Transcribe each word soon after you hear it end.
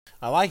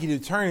I'd like you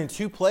to turn in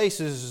two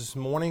places this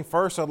morning.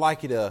 First, I'd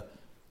like you to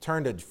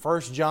turn to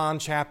 1 John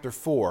chapter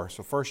 4.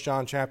 So 1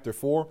 John chapter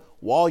 4.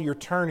 While you're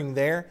turning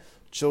there,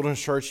 Children's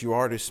Church, you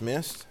are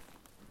dismissed.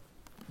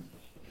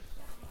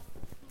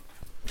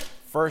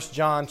 1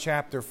 John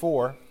chapter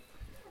 4.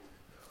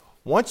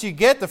 Once you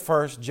get to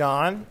 1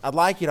 John, I'd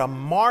like you to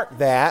mark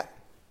that,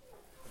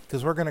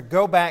 because we're going to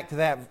go back to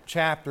that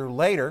chapter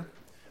later.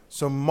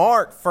 So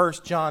mark 1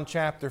 John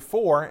chapter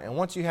 4, and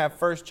once you have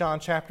 1 John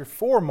chapter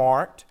 4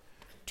 marked,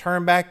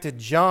 turn back to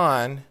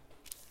John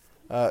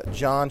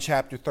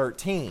chapter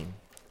 13.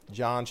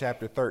 John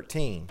chapter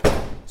 13.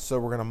 So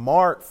we're going to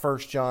mark 1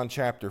 John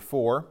chapter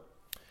 4,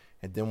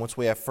 and then once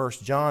we have 1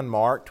 John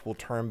marked, we'll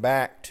turn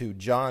back to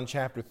John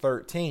chapter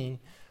 13,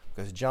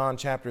 because John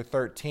chapter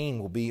 13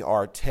 will be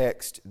our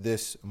text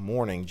this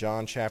morning.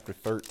 John chapter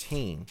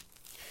 13.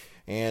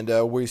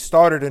 And we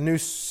started a new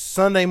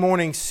Sunday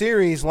morning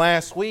series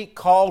last week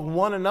called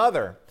One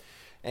Another.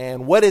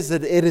 And what is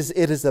it? It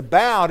is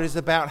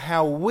about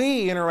how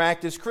we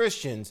interact as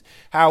Christians,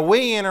 how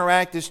we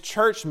interact as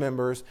church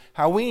members,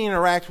 how we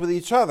interact with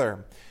each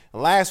other.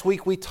 Last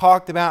week we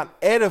talked about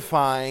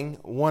edifying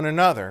one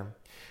another.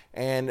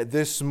 And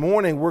this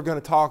morning we're going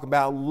to talk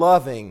about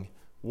loving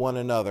one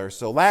another.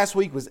 So last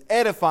week was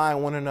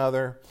edifying one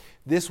another.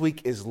 This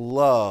week is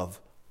love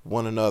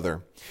one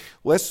another.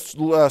 Let's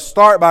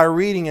start by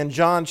reading in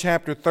John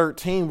chapter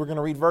 13. We're going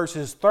to read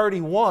verses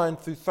 31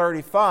 through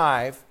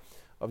 35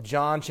 of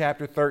John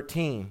chapter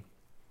 13.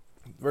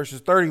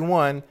 Verses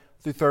 31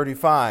 through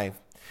 35.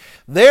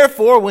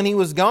 Therefore, when he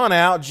was gone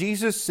out,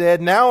 Jesus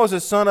said, "Now is the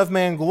Son of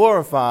Man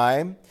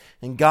glorified,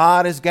 and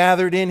God is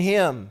gathered in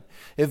him.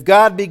 If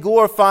God be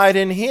glorified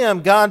in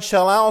him, God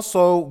shall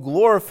also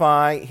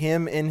glorify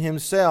him in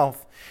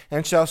himself,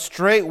 and shall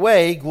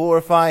straightway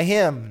glorify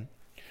him.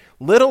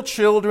 Little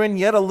children,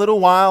 yet a little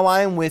while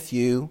I am with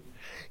you.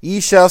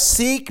 Ye shall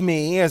seek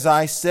me, as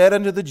I said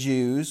unto the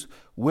Jews,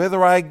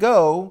 whither I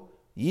go,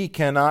 ye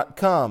cannot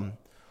come.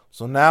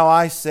 So now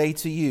I say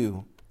to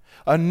you,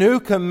 a new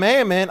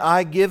commandment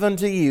I give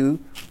unto you,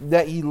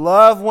 that ye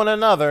love one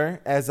another,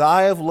 as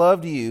I have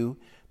loved you,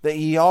 that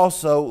ye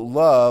also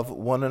love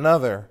one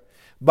another.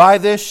 By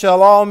this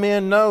shall all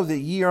men know that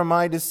ye are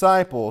my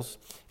disciples,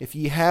 if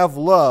ye have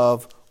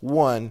love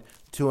one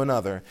to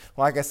another."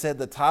 Like I said,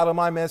 the title of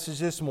my message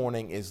this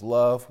morning is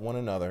Love One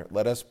Another.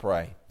 Let us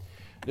pray.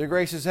 Dear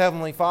gracious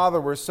Heavenly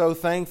Father, we're so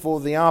thankful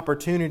for the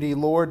opportunity,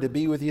 Lord, to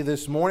be with you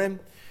this morning.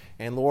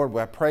 And Lord,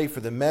 I pray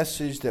for the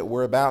message that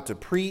we're about to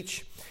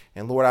preach.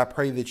 And Lord, I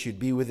pray that you'd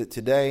be with it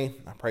today.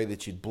 I pray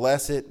that you'd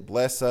bless it,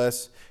 bless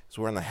us, as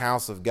we're in the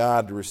house of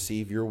God to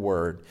receive your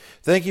word.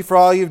 Thank you for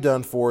all you've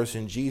done for us.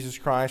 In Jesus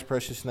Christ's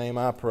precious name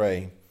I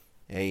pray.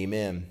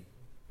 Amen.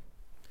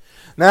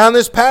 Now, in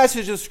this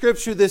passage of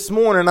Scripture this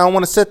morning, I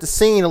want to set the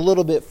scene a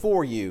little bit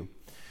for you.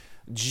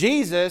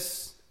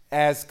 Jesus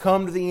has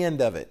come to the end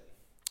of it.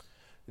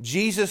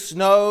 Jesus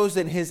knows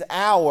that his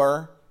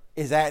hour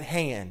is at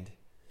hand.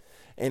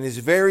 And is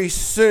very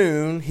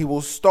soon he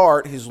will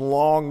start his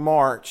long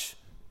march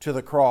to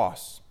the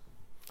cross.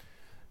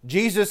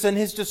 Jesus and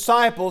his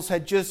disciples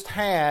had just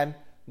had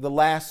the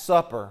Last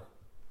Supper.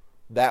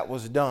 That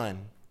was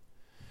done.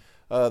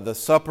 The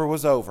supper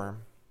was over.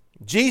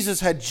 Jesus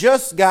had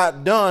just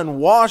got done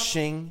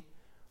washing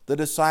the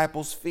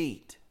disciples'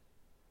 feet.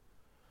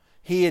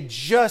 He had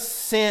just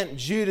sent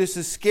Judas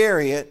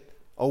Iscariot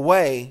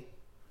away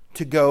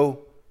to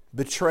go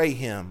betray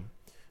him.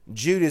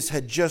 Judas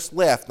had just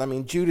left.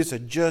 Judas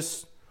had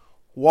just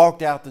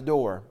walked out the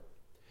door.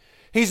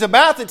 He's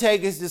about to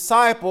take his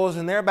disciples,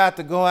 and they're about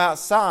to go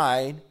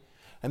outside,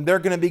 and they're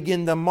going to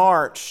begin to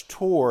march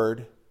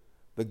toward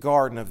the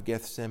Garden of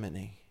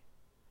Gethsemane.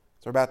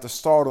 They're about to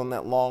start on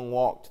that long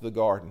walk to the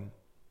garden.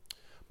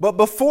 But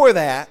before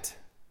that,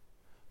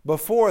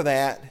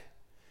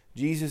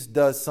 Jesus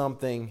does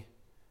something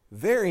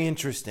very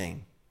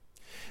interesting.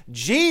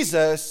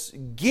 Jesus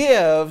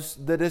gives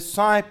the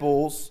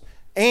disciples,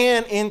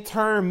 and in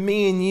turn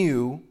me and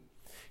you,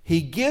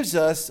 he gives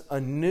us a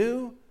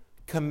new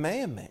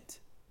commandment.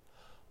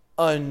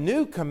 A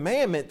new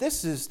commandment.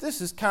 This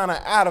is kind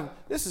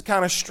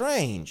of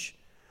strange.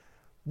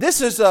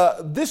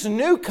 This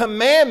new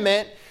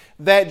commandment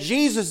that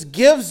Jesus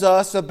gives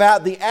us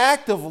about the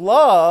act of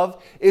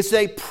love is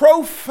a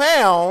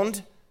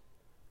profound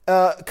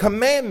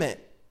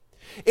commandment.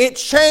 It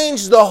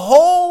changed the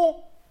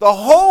whole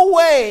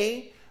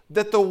way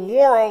that the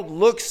world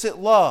looks at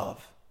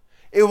love.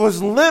 It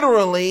was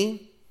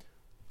literally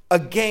a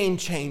game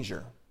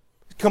changer,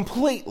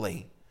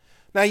 completely.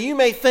 Now you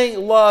may think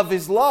love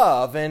is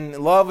love, and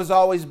love has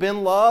always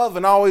been love,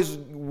 and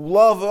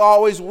love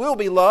always will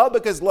be love,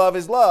 because love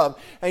is love.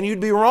 And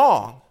you'd be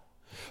wrong.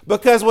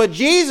 Because what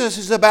Jesus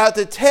is about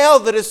to tell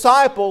the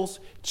disciples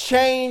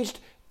changed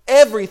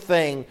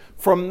everything.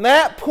 From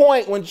that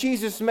point when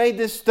Jesus made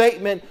this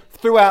statement,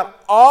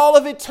 throughout all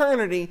of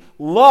eternity,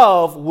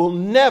 love will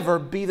never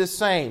be the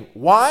same.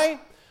 Why?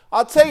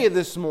 I'll tell you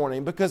this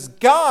morning. Because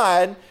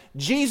God,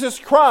 Jesus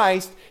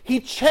Christ, He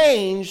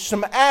changed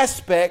some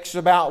aspects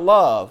about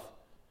love.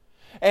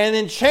 And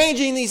in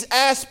changing these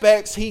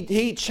aspects,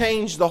 he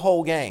changed the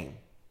whole game.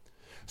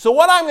 So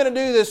what I'm going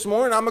to do this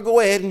morning, I'm going to go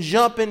ahead and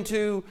jump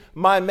into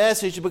my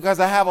message because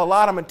I have a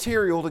lot of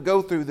material to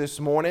go through this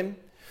morning.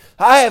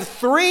 I have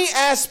 3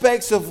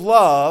 aspects of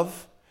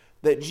love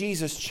that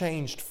Jesus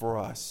changed for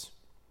us.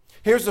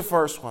 Here's the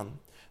first one.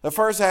 The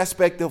first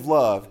aspect of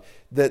love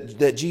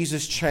that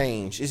Jesus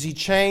changed is He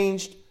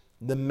changed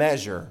the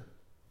measure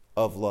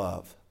of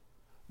love.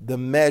 The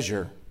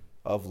measure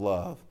of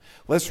love.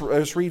 Let's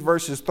read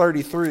verses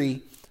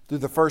 33 through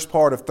the first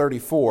part of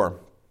 34.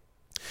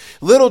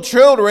 Little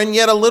children,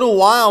 yet a little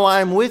while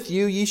I am with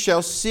you. Ye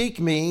shall seek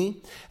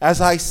me.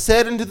 As I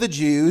said unto the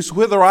Jews,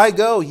 whither I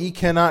go, ye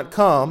cannot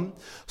come.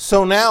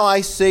 So now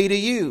I say to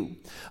you,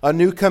 a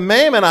new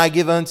commandment I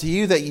give unto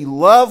you, that ye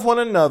love one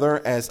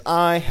another as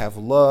I have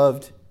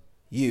loved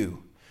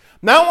you.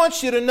 Now I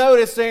want you to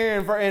notice there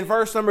in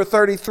verse number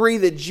 33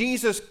 that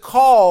Jesus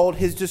called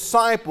His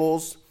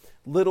disciples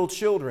little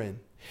children.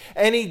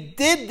 And He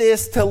did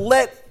this to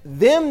let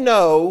them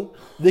know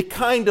the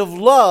kind of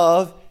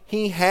love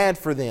He had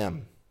for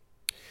them.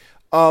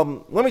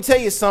 Let me tell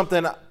you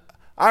something.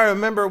 I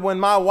remember when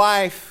my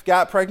wife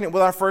got pregnant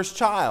with our first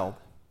child.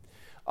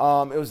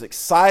 It was an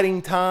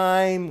exciting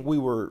time. We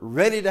were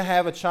ready to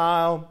have a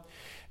child.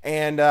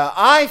 And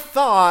I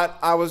thought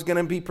I was going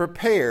to be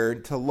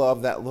prepared to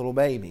love that little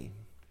baby.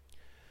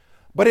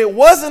 But it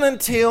wasn't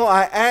until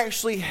I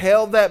actually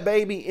held that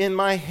baby in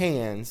my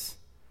hands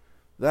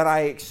that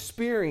I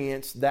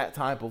experienced that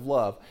type of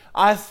love.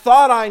 I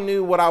thought I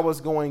knew what I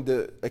was going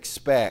to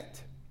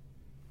expect,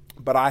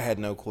 but I had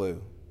no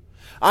clue.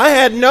 I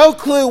had no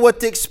clue what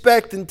to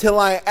expect until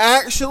I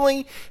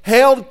actually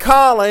held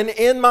Colin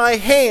in my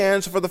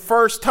hands for the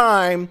first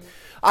time.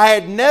 I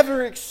had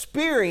never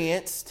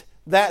experienced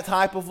that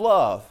type of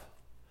love.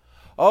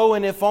 Oh,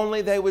 and if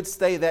only they would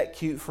stay that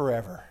cute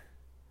forever.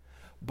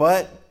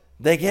 But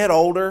they get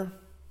older,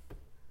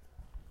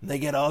 they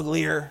get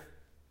uglier,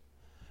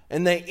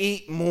 and they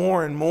eat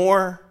more and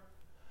more,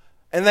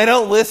 and they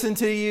don't listen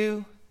to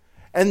you,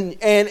 and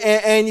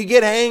you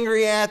get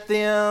angry at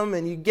them,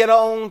 and you get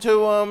on to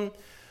them.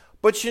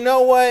 But you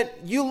know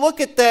what? You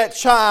look at that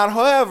child,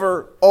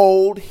 however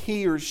old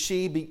he or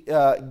she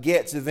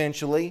gets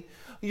eventually,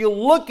 you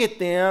look at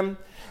them,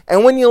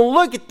 and when you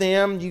look at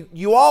them,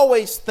 you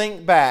always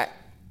think back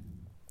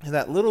to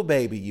that little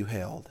baby you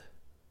held.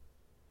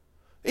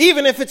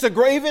 Even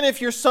if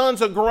your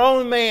son's a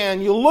grown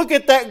man, you look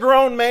at that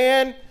grown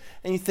man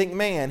and you think,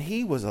 man,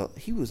 he was a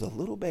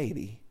little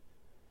baby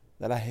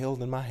that I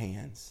held in my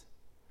hands.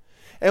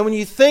 And when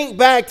you think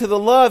back to the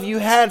love you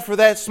had for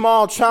that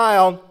small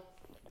child,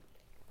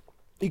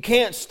 you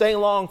can't stay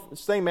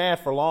mad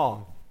for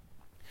long.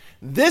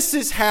 This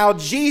is how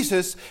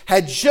Jesus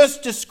had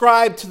just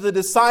described to the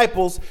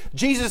disciples.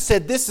 Jesus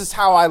said, this is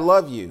how I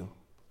love you.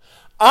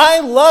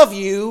 I love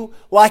you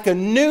like a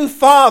new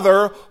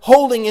father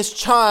holding his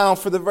child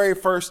for the very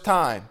first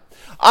time.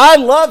 I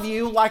love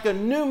you like a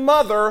new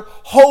mother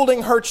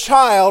holding her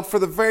child for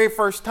the very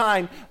first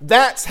time.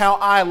 That's how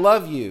I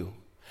love you.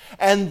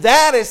 And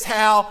that is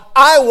how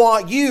I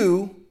want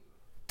you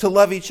to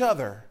love each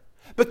other.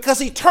 Because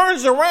He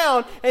turns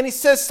around and He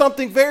says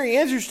something very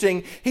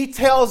interesting. He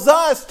tells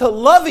us to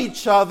love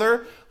each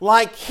other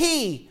like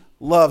He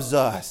loves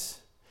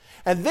us.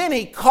 And then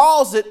He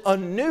calls it a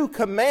new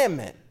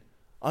commandment.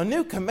 A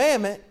new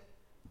commandment?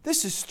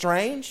 This is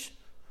strange.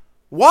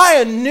 Why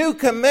a new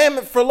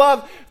commandment for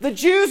love? The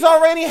Jews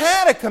already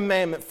had a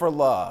commandment for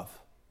love.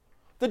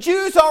 The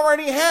Jews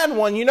already had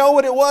one. You know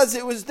what it was?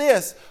 It was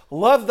this: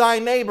 love thy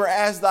neighbor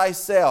as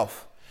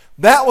thyself.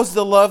 That was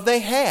the love they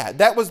had.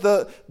 That was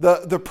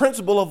the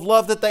principle of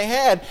love that they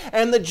had.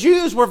 And the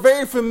Jews were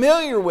very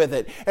familiar with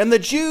it. And the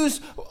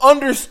Jews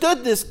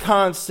understood this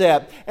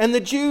concept. And the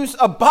Jews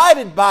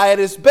abided by it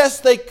as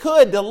best they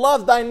could, to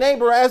love thy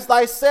neighbor as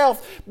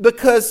thyself,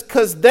 because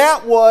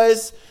that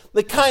was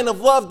the kind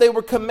of love they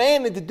were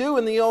commanded to do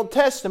in the Old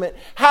Testament.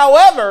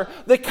 However,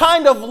 the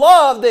kind of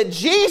love that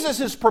Jesus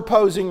is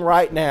proposing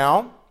right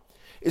now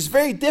is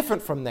very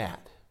different from that.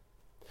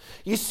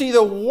 You see,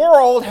 the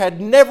world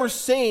had never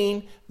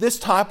seen this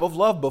type of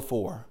love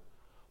before.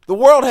 The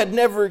world had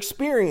never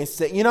experienced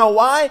it. You know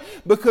why?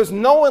 Because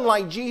no one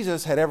like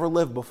Jesus had ever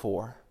lived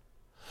before.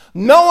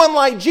 No one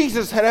like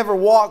Jesus had ever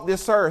walked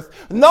this earth.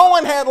 No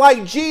one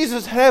like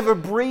Jesus had ever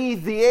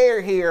breathed the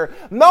air here.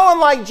 No one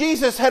like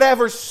Jesus had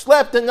ever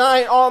slept a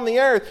night on the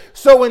earth.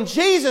 So when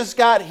Jesus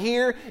got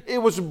here, it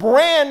was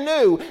brand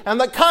new.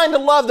 And the kind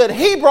of love that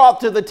He brought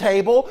to the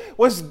table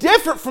was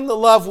different from the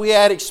love we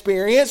had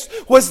experienced,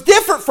 was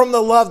different from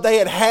the love they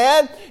had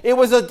had. It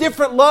was a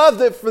different love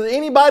that for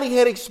anybody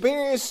had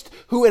experienced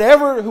who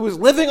was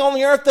living on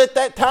the earth at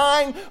that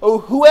time, or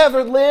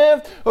whoever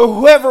lived, or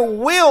whoever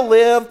will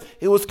live.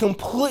 It was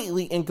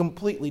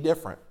completely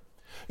different.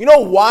 You know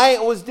why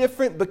it was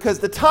different? Because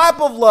the type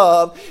of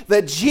love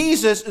that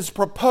Jesus is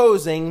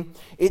proposing,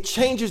 it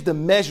changes the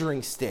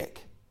measuring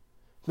stick.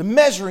 The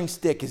measuring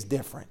stick is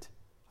different.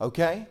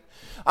 Okay?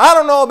 I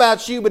don't know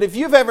about you, but if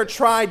you've ever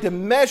tried to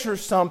measure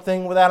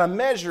something without a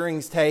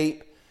measuring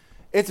tape,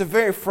 it's a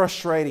very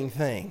frustrating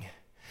thing.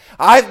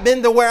 I've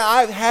been to where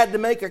I've had to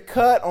make a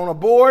cut on a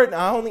board and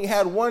I only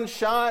had one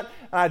shot.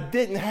 I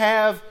didn't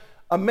have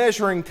a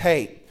measuring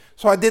tape.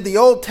 So I did the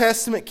Old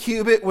Testament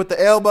cubit with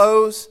the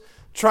elbows,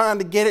 trying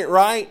to get it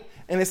right,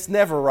 and it's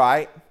never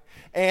right.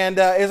 And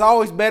it's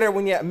always better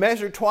when you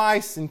measure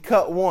twice and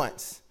cut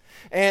once.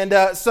 And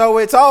so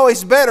it's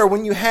always better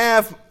when you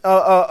have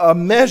a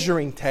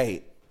measuring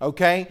tape,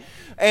 okay?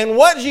 And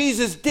what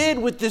Jesus did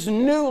with this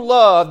new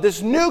love,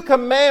 this new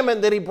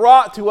commandment that he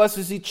brought to us,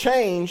 is he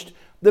changed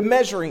the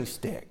measuring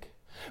stick.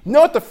 You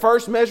know what the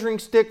first measuring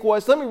stick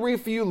was? Let me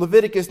read for you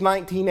Leviticus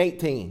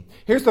 19:18.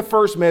 Here's the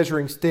first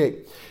measuring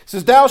stick. It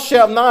says, "Thou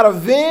shalt not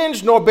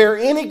avenge nor bear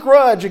any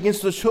grudge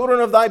against the children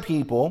of thy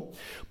people,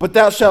 but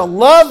thou shalt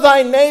love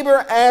thy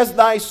neighbor as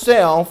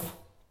thyself.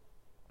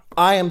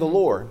 I am the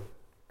Lord."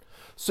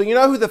 So you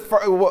know who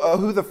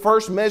the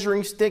first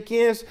measuring stick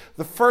is?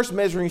 The first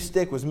measuring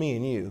stick was me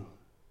and you.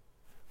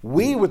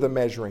 We were the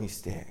measuring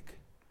stick.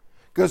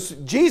 Because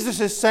Jesus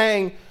is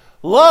saying,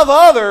 love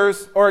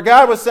others, or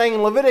God was saying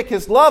in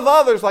Leviticus, love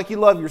others like you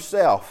love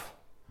yourself.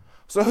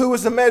 So who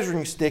was the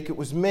measuring stick? It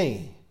was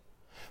me.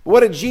 But what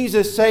did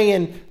Jesus say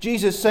in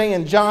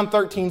John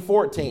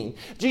 13:14?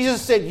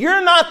 Jesus said,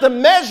 you're not the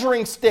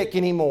measuring stick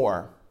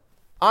anymore.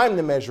 I'm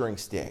the measuring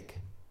stick.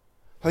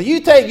 So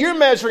you take your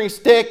measuring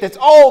stick that's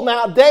old and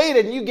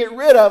outdated and you get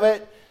rid of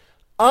it.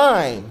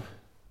 I'm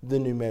the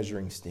new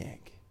measuring stick.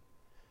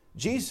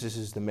 Jesus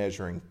is the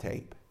measuring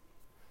tape.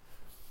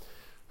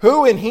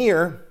 Who in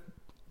here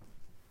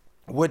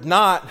would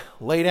not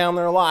lay down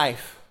their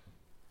life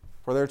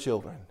for their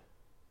children?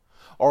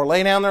 Or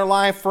lay down their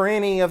life for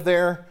any of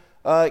their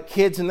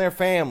kids in their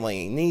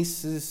family,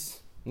 nieces,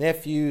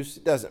 nephews,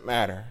 it doesn't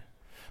matter.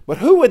 But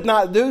who would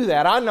not do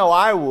that? I know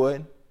I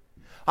would.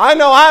 I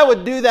know I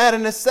would do that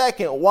in a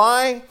second.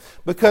 Why?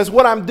 Because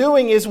what I'm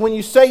doing is, when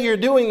you say you're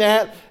doing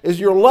that, is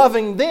you're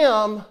loving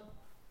them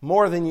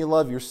more than you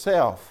love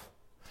yourself.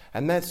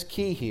 And that's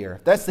key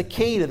here. That's the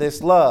key to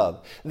this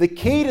love. The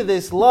key to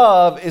this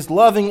love is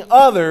loving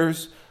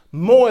others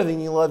more than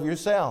you love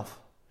yourself.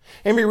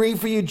 Let me read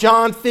for you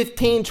John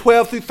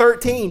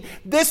 15:12-13.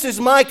 "This is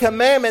my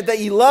commandment, that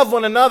ye love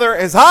one another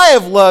as I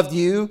have loved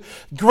you.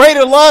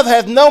 Greater love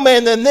hath no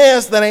man than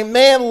this, that a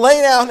man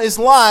lay down his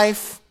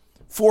life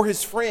for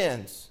his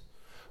friends."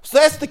 So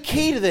that's the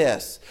key to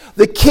this.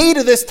 The key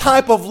to this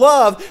type of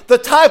love, the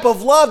type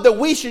of love that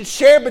we should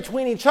share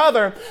between each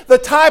other, the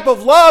type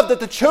of love that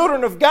the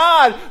children of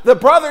God, the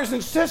brothers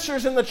and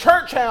sisters in the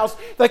church house,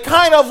 the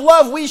kind of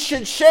love we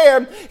should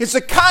share is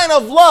the kind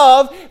of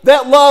love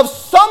that loves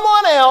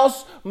someone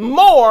else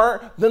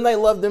more than they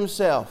love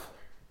themselves.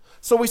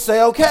 So we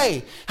say,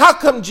 okay, how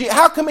come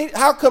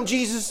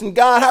Jesus and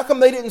God, how come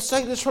they didn't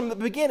say this from the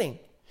beginning?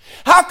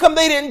 How come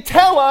they didn't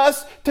tell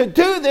us to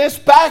do this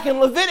back in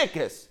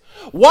Leviticus?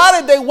 Why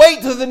did they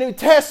wait to the New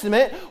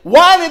Testament?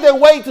 Why did they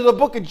wait to the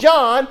book of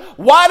John?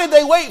 Why did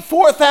they wait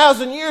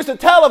 4,000 years to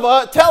tell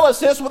us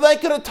this when they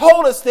could have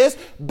told us this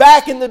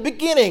back in the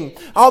beginning?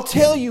 I'll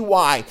tell you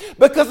why.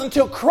 Because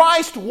until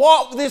Christ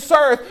walked this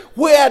earth,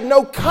 we had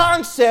no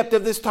concept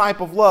of this type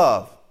of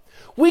love.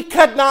 We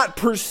could not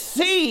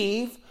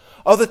perceive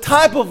of the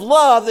type of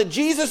love that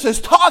Jesus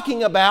is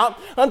talking about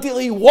until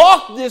he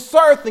walked this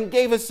earth and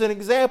gave us an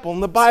example.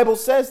 And the Bible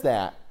says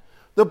that.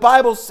 The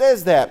Bible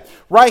says that.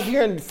 Right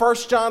here in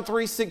 1 John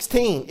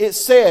 3:16, it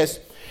says,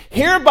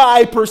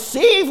 "Hereby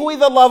perceive we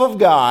the love of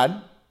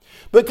God,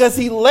 because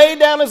he laid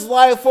down his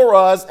life for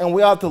us, and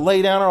we ought to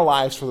lay down our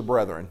lives for the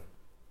brethren."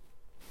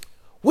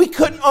 We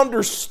couldn't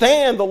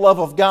understand the love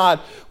of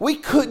God. We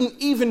couldn't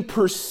even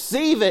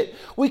perceive it.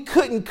 We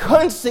couldn't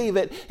conceive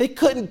it. It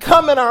couldn't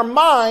come in our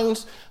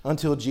minds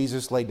until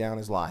Jesus laid down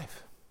his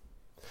life.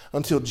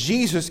 Until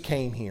Jesus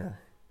came here.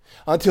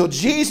 Until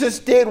Jesus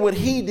did what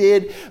he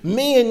did,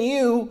 me and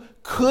you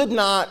could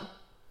not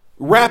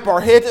wrap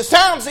our heads. It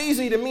sounds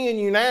easy to me and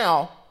you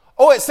now.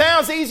 Oh, it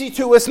sounds easy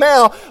to us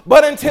now,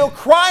 but until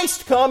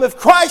Christ come, if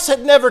Christ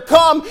had never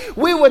come,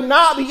 we would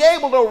not be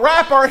able to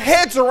wrap our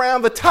heads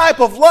around the type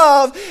of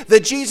love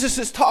that Jesus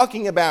is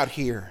talking about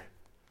here.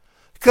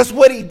 Because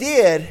what he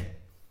did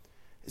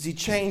is he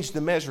changed the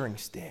measuring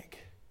stick.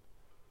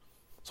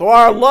 So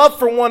our love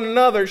for one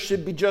another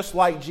should be just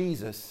like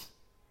Jesus,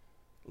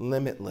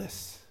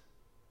 limitless.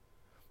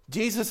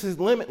 Jesus is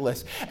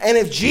limitless. And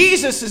if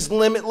Jesus is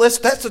limitless,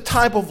 that's the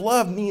type of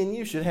love me and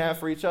you should have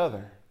for each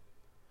other.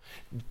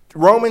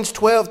 Romans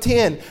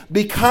 12:10,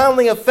 "Be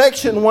kindly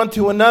affectioned one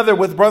to another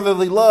with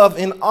brotherly love,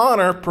 in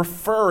honor,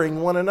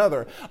 preferring one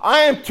another."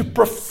 I am to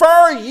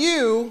prefer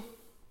you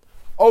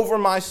over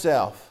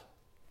myself.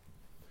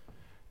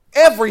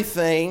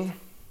 Everything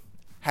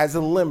has a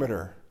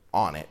limiter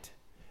on it.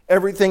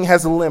 Everything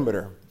has a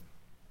limiter.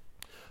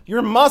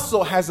 Your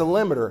muscle has a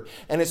limiter,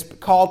 and it's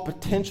called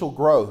potential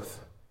growth.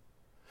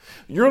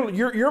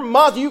 Your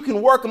muscle, you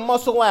can work a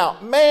muscle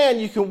out. Man,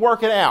 you can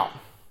work it out.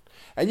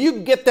 And you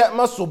can get that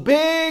muscle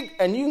big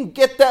and you can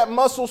get that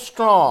muscle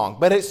strong.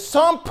 But at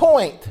some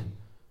point,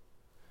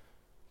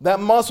 that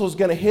muscle is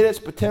going to hit its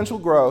potential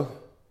growth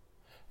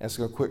and it's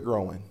going to quit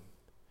growing.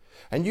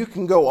 And you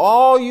can go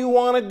all you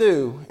want to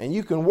do, and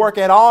you can work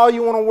out all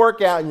you want to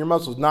work out, and your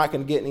muscle's not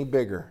going to get any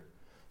bigger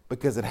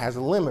because it has a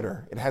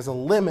limiter. It has a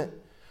limit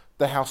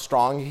to how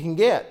strong you can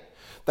get.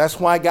 That's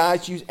why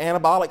guys use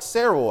anabolic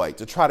steroids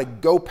to try to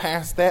go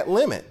past that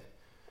limit.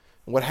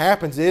 And what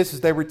happens is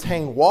they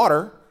retain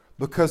water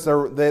because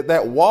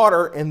that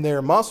water in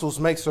their muscles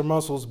makes their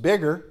muscles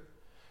bigger.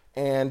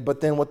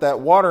 But then what that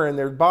water in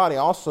their body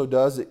also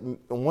does,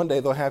 one day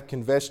they'll have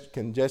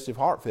congestive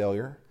heart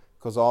failure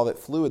because all that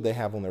fluid they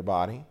have on their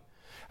body.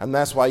 And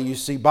that's why you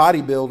see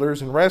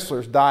bodybuilders and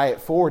wrestlers die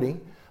at 40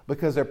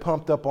 because they're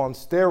pumped up on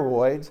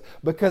steroids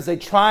because they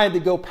tried to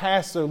go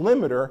past their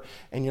limiter,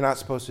 and you're not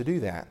supposed to do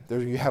that.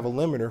 You have a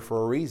limiter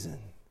for a reason.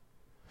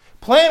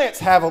 Planets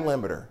have a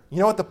limiter. You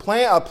know what a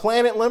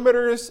planet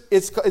limiter is?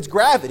 It's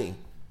gravity.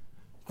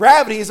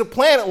 Gravity is a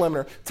planet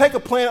limiter. Take a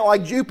planet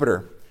like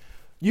Jupiter.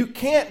 You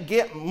can't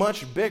get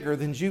much bigger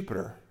than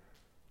Jupiter.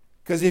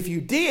 Because if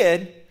you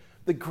did,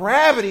 the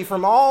gravity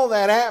from all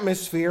that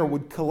atmosphere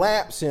would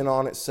collapse in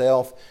on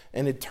itself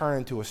and it'd turn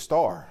into a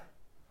star.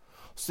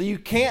 So you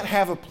can't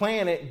have a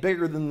planet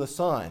bigger than the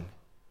sun.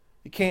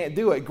 You can't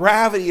do it.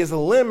 Gravity is a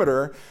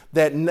limiter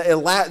that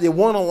it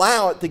won't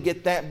allow it to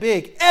get that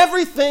big.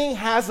 Everything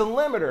has a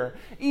limiter,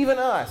 even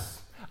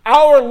us.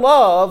 Our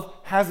love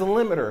has a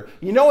limiter.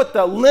 You know what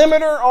the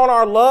limiter on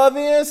our love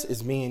is?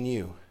 It's me and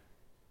you.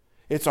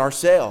 It's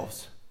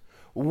ourselves.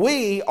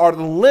 We are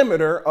the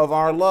limiter of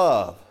our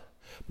love.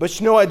 But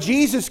you know what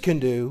Jesus can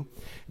do?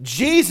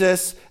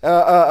 Jesus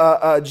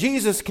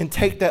can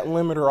take that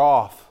limiter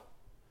off.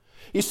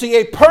 You see,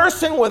 a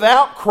person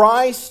without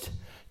Christ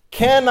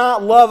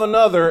cannot love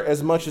another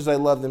as much as they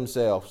love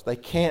themselves. They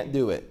can't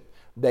do it.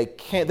 They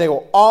can't. They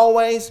will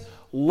always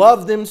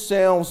love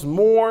themselves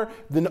more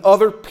than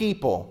other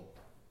people.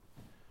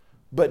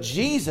 But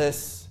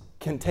Jesus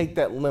can take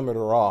that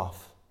limiter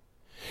off.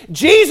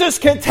 Jesus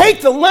can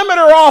take the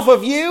limiter off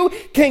of you,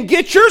 can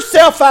get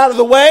yourself out of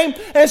the way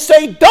and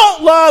say,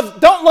 don't love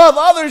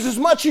others as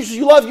much as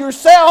you love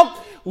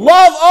yourself.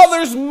 Love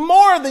others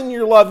more than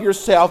you love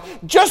yourself.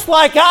 Just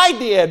like I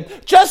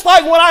did. Just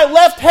like when I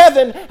left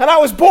heaven and I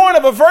was born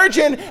of a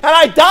virgin and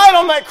I died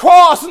on that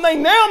cross and they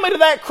nailed me to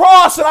that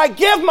cross and I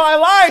give my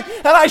life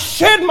and I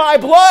shed my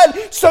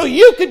blood so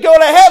you could go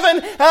to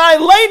heaven, and I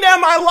lay down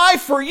my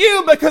life for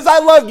you because I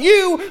love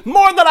you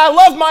more than I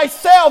love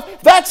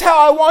myself. That's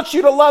how I want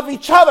you to love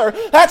each other.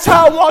 That's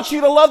how I want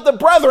you to love the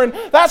brethren.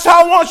 That's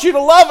how I want you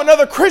to love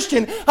another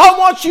Christian. I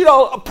want you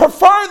to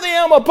prefer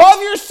them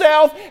above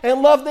yourself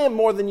and love them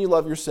more than you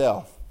love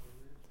yourself.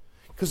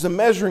 Because the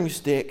measuring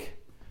stick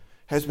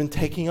has been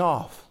taking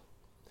off.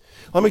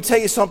 Let me tell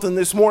you something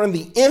this morning.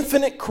 The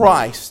infinite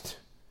Christ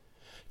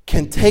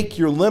can take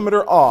your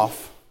limiter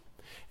off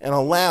and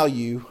allow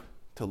you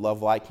to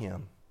love like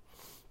Him.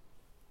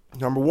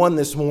 Number one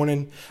this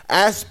morning,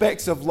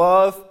 aspects of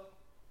love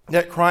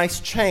that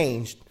Christ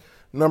changed.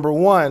 Number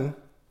one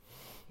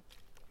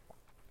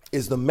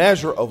is the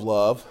measure of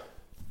love.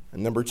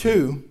 And number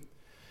two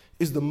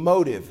is the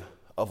motive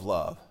of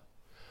love.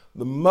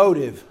 The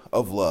motive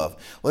of love.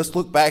 Let's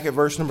look back at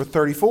verse number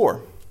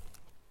 34.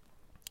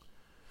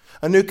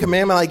 A new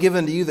commandment I give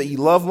unto you, that ye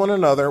love one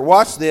another.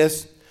 Watch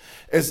this.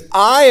 As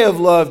I have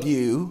loved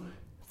you,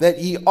 that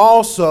ye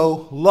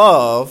also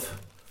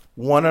love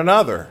one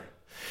another.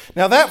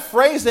 Now that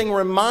phrasing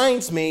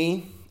reminds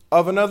me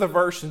of another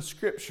verse in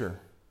Scripture.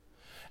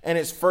 And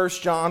it's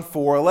 1 John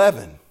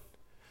 4:11.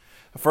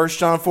 1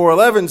 John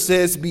 4:11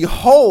 says,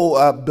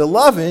 Behold,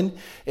 beloved,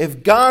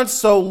 if God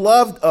so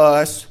loved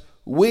us,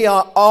 we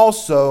ought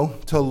also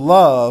to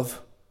love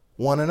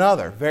one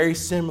another. Very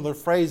similar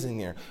phrasing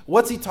there.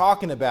 What's he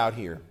talking about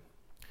here?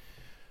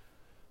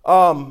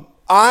 I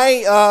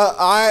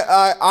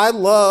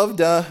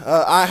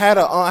had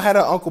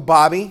an Uncle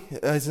Bobby.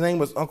 His name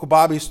was Uncle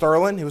Bobby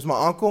Sterling. He was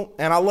my uncle,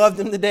 and I loved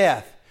him to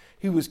death.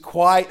 He was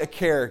quite a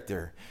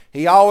character.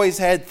 He always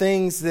had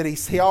things that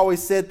he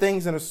always said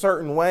things in a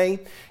certain way,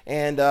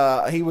 and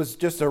he was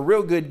just a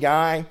real good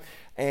guy.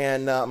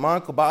 And my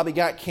Uncle Bobby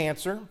got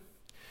cancer.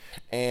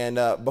 And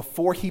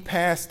before he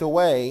passed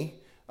away,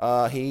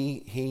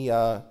 he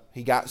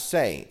got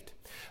saved.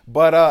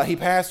 But he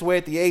passed away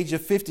at the age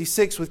of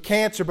 56 with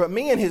cancer. But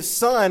me and his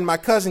son, my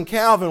cousin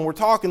Calvin, were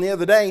talking the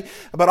other day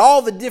about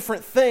all the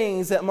different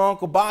things that my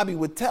Uncle Bobby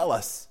would tell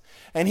us.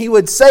 And he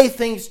would say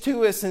things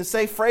to us and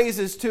say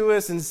phrases to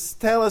us and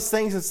tell us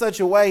things in such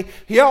a way.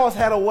 He always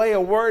had a way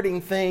of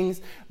wording things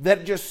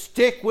that just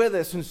stick with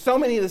us. And so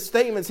many of the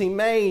statements he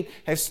made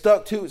have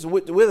stuck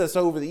with us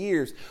over the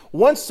years.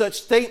 One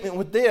such statement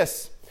was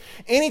this.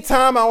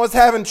 Anytime I was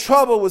having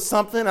trouble with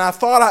something, I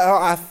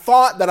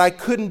thought that I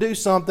couldn't do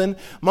something,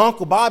 my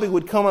Uncle Bobby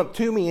would come up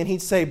to me and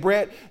he'd say,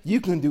 Brett, you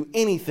can do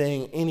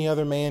anything any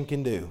other man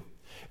can do.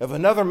 If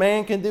another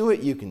man can do it,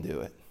 you can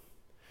do it.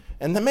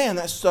 And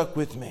that stuck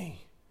with me.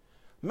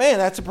 Man,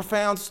 that's a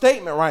profound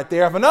statement right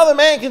there. If another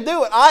man can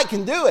do it, I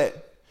can do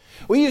it.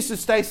 We used to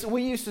say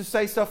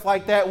stuff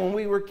like that when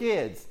we were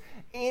kids.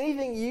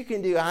 Anything you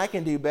can do, I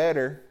can do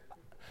better.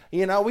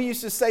 You know, we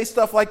used to say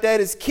stuff like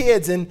that as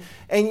kids, and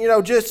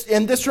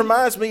this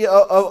reminds me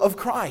of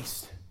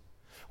Christ.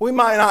 We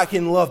might not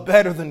can love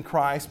better than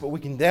Christ, but we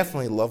can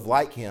definitely love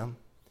like Him.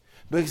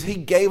 Because He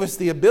gave us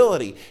the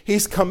ability.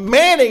 He's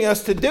commanding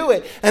us to do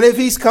it. And if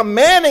He's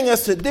commanding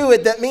us to do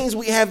it, that means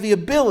we have the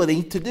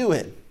ability to do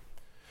it.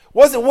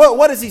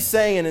 What is He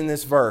saying in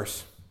this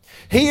verse?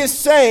 He is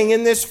saying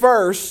in this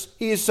verse,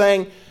 He is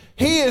saying,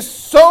 He is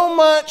so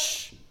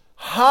much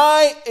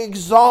high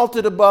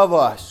exalted above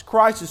us.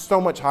 Christ is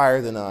so much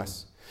higher than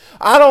us.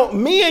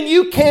 Me and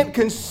you can't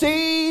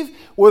conceive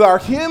with our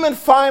human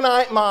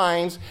finite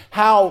minds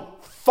how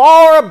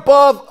far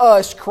above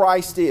us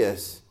Christ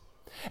is.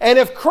 And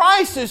if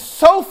Christ is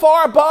so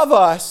far above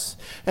us,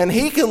 and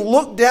He can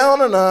look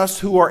down on us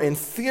who are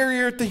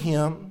inferior to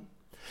Him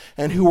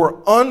and who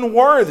are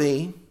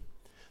unworthy,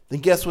 then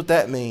guess what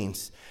that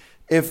means?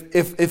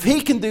 If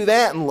He can do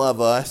that and love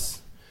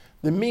us,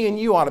 then me and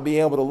you ought to be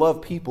able to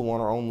love people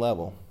on our own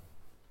level.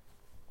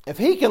 If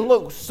He can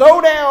look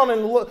so down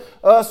and look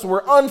us,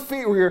 we're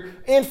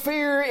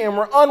inferior and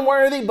we're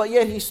unworthy, but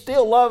yet He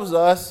still loves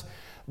us,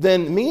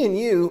 then me and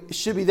you, it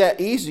should be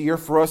that easier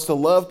for us to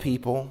love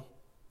people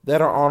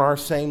that are on our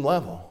same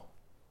level.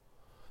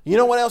 You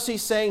know what else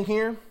He's saying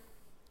here?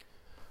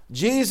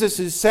 Jesus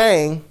is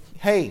saying,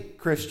 hey,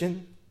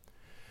 Christian,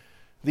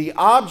 the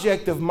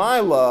object of my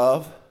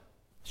love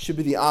should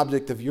be the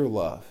object of your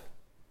love.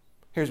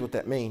 Here's what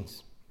that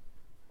means.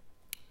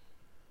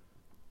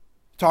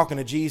 Talking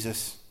to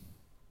Jesus.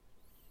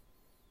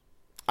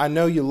 I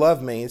know you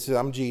love me. It says,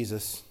 I'm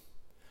Jesus.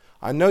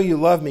 I know you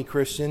love me,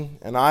 Christian,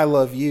 and I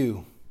love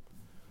you.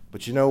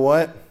 But you know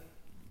what?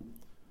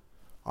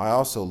 I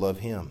also love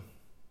Him.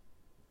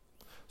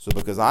 So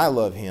because I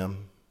love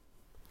Him,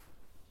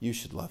 you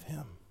should love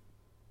Him.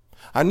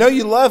 I know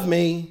you love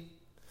me,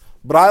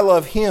 but I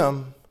love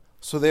Him,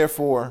 so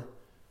therefore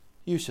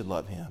you should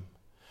love Him.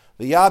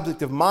 The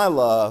object of my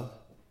love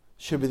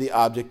should be the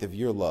object of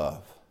your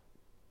love.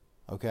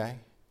 Okay?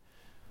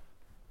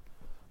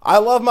 I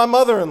love my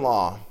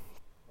mother-in-law,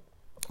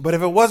 but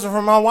if it wasn't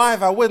for my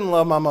wife, I wouldn't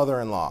love my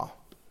mother-in-law.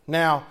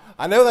 Now,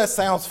 I know that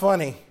sounds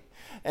funny,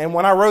 and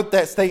when I wrote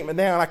that statement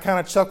down, I kind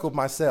of chuckled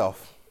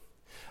myself.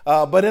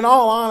 But in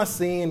all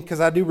honesty, and because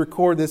I do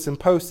record this and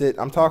post it,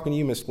 I'm talking to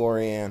you, Miss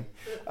Glorianne.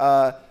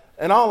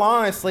 In all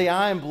honesty,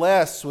 I am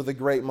blessed with a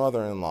great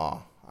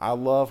mother-in-law. I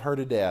love her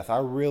to death. I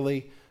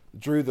really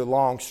drew the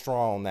long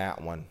straw on that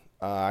one.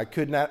 I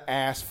could not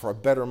ask for a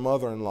better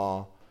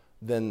mother-in-law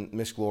than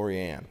Miss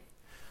Glorianne.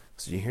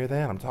 So you hear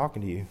that? I'm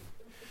talking to you.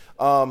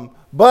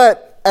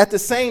 But at the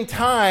same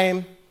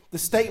time, the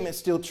statement's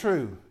still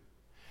true.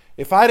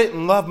 If I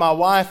didn't love my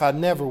wife, I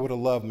never would have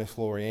loved Miss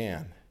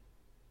Glorianne.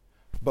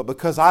 But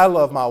because I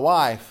love my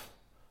wife,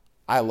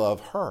 I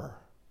love her.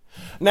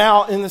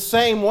 Now, in the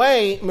same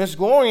way, Miss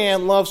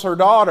Glorianne loves her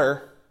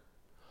daughter.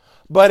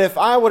 But if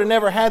I would have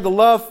never had the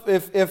love,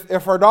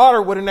 if her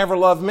daughter would have never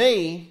loved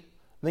me,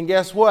 then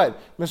guess what?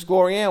 Miss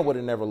Glorianne would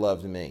have never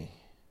loved me.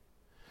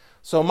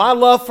 So my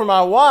love for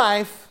my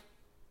wife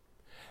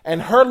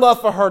and her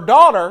love for her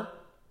daughter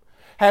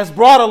has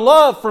brought a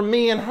love for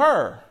me and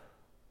her.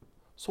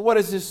 So what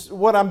is this?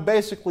 What I'm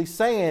basically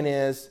saying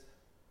is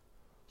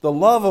the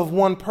love of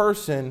one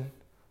person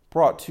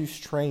brought two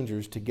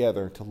strangers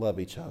together to love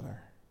each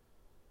other.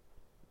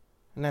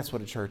 And that's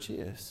what a church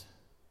is.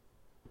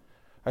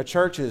 A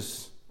church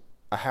is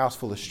a house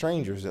full of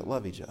strangers that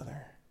love each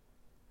other.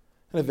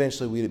 And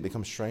eventually we didn't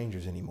become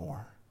strangers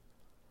anymore.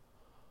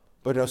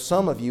 But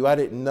some of you, I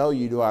didn't know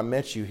you till I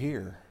met you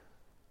here.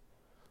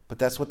 But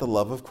that's what the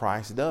love of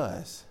Christ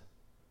does.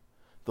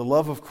 The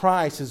love of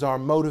Christ is our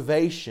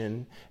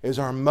motivation, is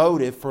our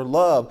motive for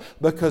love.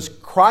 Because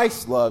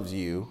Christ loves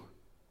you,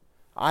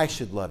 I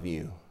should love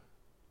you.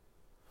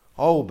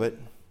 Oh, but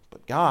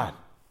God,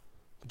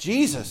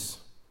 Jesus,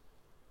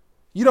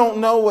 you don't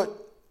know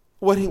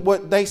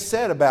what they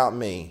said about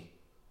me.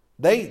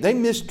 They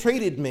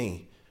mistreated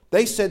me.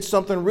 They said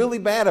something really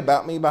bad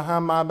about me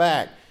behind my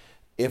back.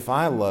 If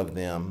I love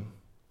them,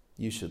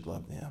 you should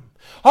love them.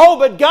 Oh,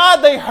 but God,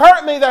 they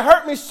hurt me. They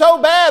hurt me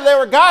so bad. They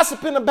were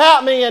gossiping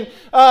about me, and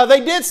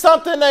they did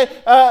something.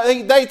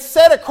 They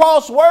said a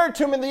cross word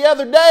to me the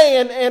other day,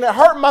 and it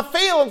hurt my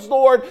feelings,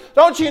 Lord.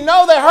 Don't you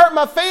know they hurt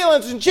my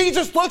feelings? And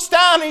Jesus looks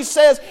down and He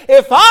says,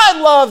 if I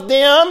love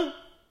them,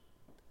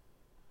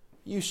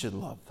 you should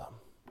love them.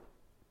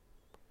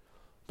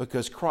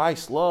 Because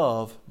Christ's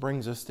love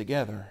brings us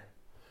together.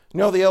 You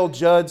know the old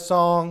Judd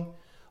song?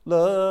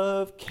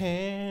 Love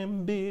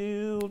can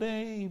build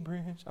a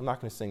bridge. I'm not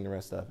going to sing the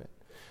rest of it.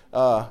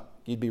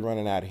 You'd be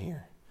running out of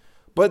here.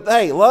 But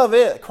hey, love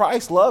it.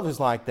 Christ's love is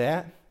like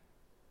that.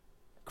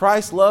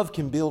 Christ's love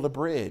can build a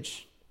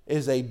bridge.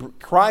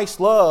 Christ's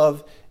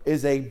love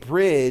is a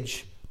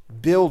bridge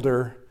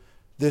builder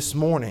this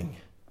morning.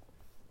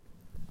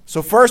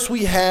 So first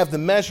we have the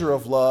measure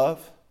of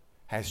love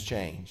has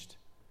changed.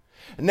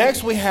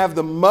 Next we have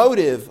the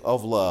motive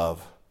of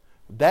love.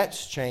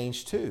 That's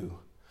changed too.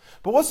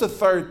 But what's the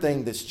third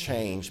thing that's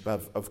changed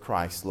of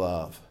Christ's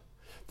love?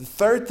 The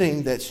third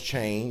thing that's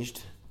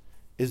changed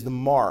is the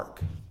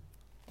mark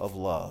of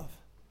love.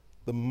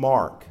 The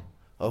mark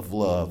of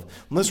love.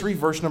 Let's read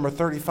verse number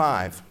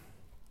 35.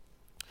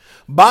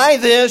 By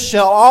this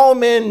shall all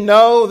men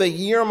know that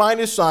ye are my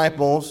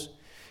disciples,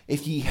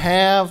 if ye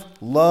have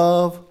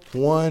love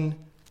one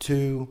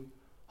to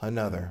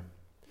another.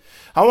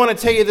 I want to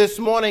tell you this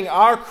morning,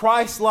 our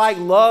Christ-like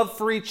love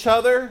for each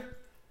other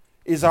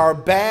is our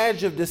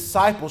badge of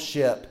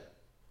discipleship,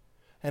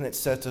 and it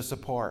sets us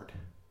apart.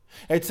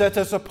 It sets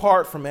us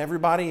apart from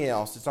everybody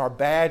else. It's our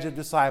badge of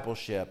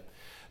discipleship.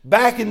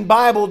 Back in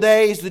Bible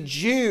days, the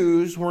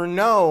Jews were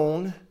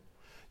known,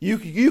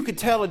 you could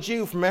tell a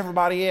Jew from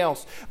everybody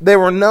else. They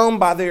were known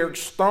by their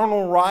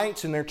external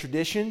rites and their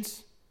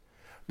traditions.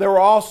 They were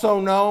also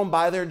known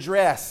by their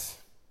dress.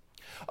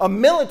 A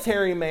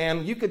military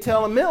man, you could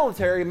tell a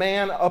military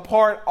man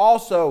apart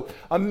also.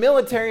 A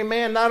military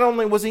man, not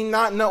only was he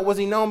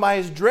known by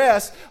his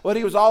dress, but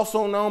he was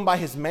also known by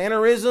his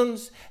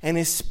mannerisms and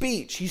his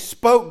speech. He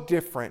spoke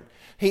different.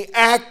 He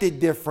acted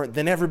different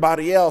than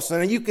everybody else.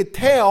 And you could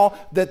tell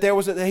that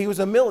he was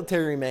a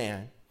military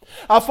man.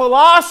 A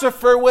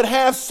philosopher would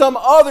have some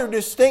other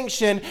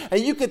distinction,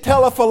 and you could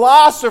tell a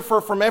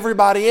philosopher from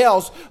everybody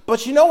else.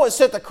 But you know what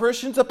set the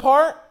Christians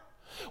apart?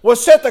 What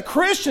set the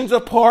Christians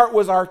apart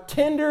was our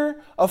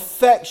tender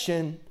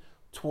affection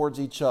towards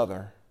each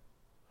other.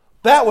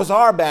 That was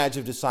our badge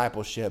of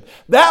discipleship.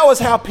 That was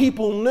how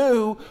people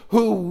knew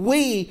who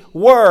we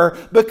were,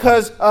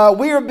 because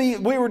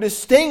we were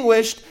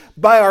distinguished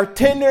by our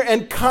tender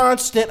and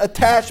constant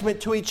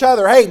attachment to each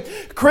other. Hey,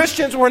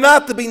 Christians were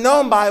not to be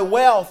known by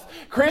wealth.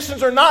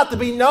 Christians are not to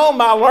be known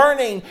by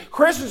learning.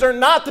 Christians are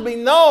not to be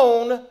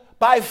known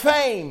by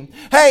fame.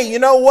 Hey, you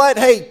know what?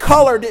 Hey,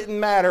 color didn't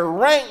matter.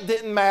 Rank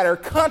didn't matter.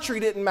 Country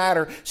didn't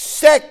matter.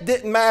 Sect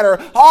didn't matter.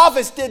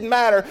 Office didn't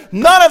matter.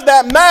 None of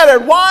that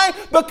mattered. Why?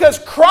 Because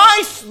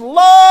Christ's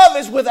love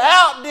is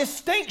without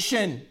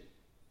distinction.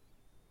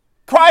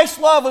 Christ's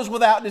love is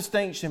without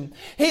distinction.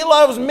 He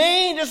loves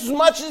me just as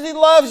much as he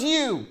loves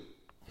you.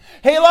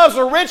 He loves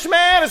a rich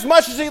man as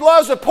much as he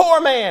loves a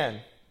poor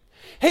man.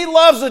 He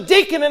loves a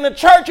deacon in the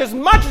church as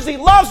much as he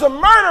loves a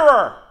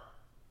murderer.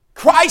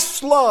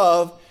 Christ's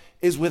love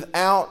is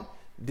without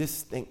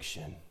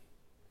distinction.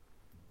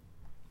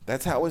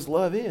 That's how his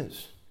love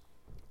is.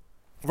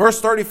 Verse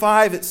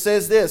 35, it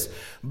says this,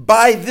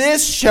 by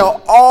this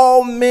shall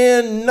all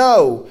men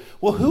know.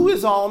 Well, who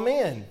is all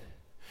men?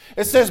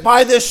 It says,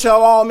 by this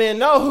shall all men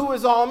know. Who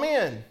is all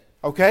men?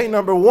 Okay,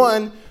 number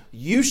one,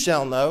 you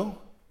shall know.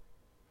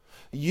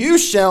 You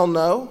shall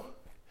know.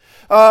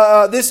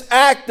 This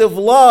act of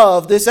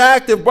love, this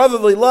act of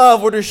brotherly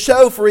love, we're to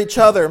show for each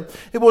other.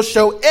 It will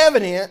show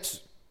evidence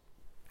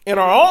in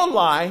our own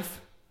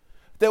life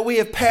that we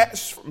have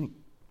passed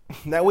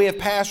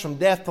from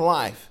death to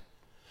life.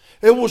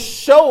 It will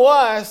show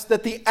us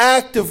that the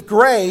act of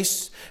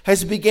grace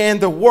has began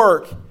to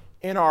work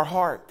in our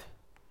heart.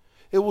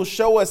 It will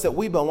show us that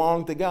we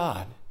belong to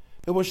God.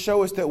 It will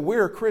show us that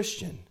we're a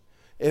Christian.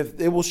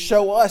 It will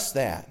show us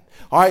that.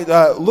 All right,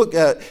 look,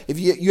 if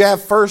you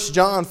have 1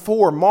 John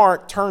 4,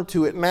 Mark, turn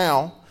to it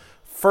now.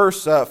 1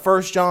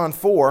 John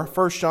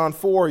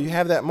 4, you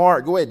have that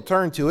mark. Go ahead and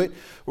turn to it.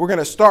 We're going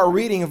to start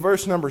reading in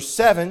verse number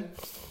 7.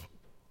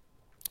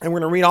 And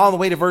we're going to read all the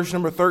way to verse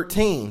number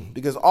 13.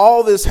 Because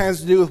all this has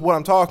to do with what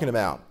I'm talking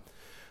about.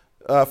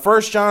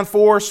 1 John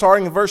 4,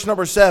 starting in verse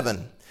number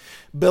 7.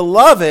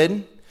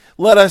 Beloved,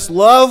 let us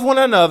love one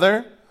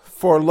another,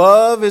 for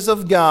love is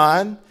of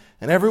God.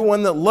 And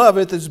everyone that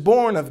loveth is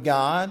born of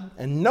God,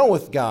 and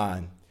knoweth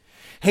God.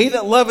 He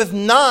that loveth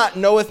not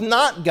knoweth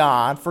not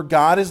God, for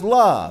God is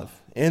love.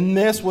 In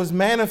this was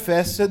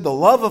manifested the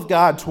love of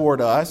God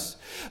toward us,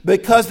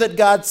 because that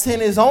God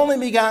sent his only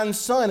begotten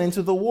Son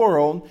into the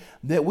world,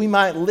 that we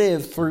might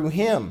live through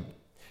him.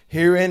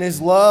 Herein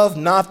is love,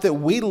 not that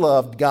we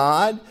loved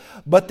God,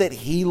 but that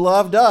he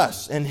loved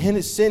us, and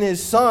sent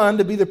his Son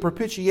to be the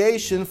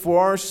propitiation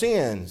for our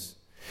sins.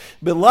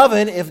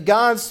 Beloved, if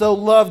God so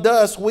loved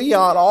us, we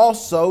ought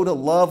also to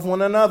love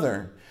one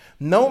another.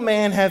 No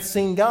man hath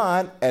seen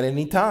God at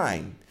any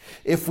time.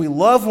 If we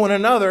love one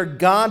another,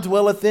 God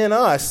dwelleth in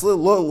us.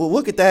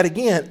 Look at that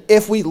again.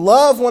 If we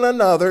love one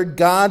another,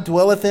 God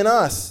dwelleth in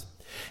us,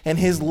 and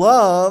his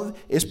love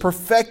is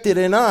perfected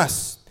in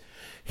us.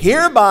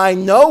 Hereby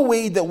know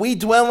we that we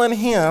dwell in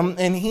him,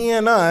 and he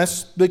in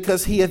us,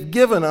 because he hath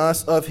given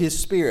us of his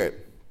Spirit.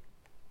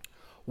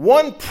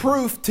 One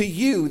proof to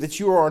you that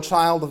you are a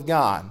child of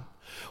God.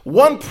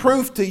 One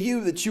proof to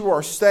you that you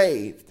are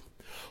saved.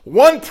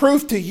 One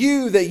proof to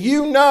you that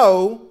you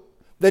know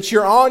that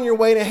you're on your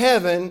way to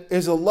heaven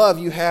is a love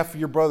you have for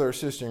your brother or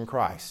sister in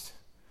Christ.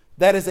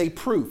 That is a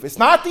proof. It's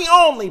not the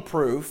only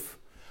proof,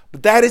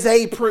 but that is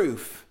a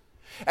proof.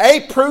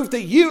 A proof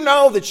that you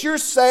know that you're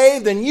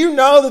saved, and you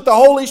know that the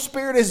Holy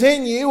Spirit is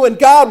in you and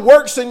God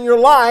works in your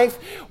life.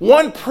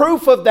 One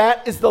proof of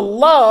that is the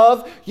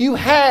love you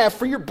have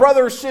for your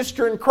brother or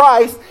sister in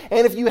Christ.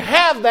 And if you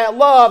have that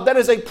love, that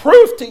is a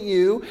proof to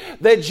you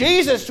that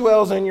Jesus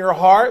dwells in your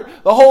heart,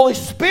 the Holy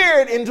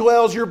Spirit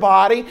indwells your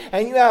body,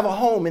 and you have a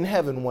home in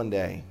heaven one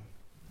day.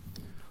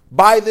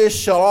 By this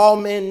shall all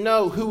men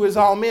know. Who is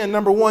all men?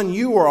 Number one,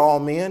 you are all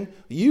men.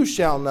 You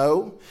shall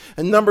know.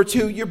 And number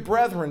two, your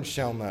brethren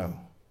shall know.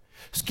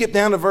 Skip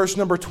down to verse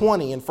number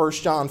 20 in 1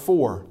 John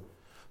 4.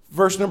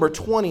 Verse number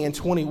 20 and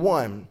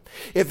 21.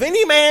 If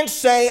any man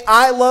say,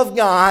 I love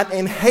God,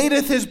 and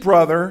hateth his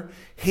brother,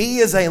 he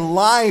is a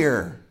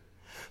liar.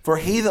 For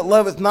he that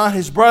loveth not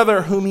his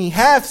brother whom he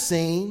hath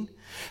seen,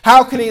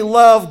 how can he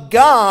love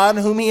God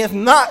whom he hath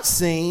not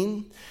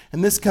seen?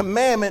 And this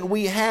commandment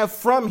we have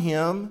from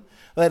him,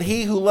 that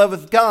he who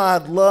loveth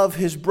God love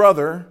his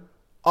brother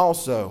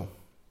also.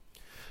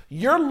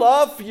 Your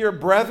love for your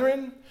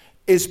brethren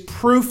is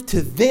proof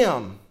to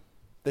them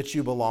that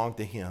you belong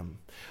to him.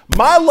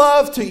 My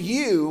love to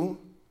you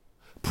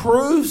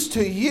proves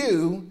to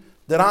you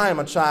that I am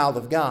a child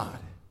of God.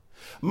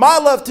 My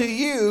love to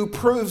you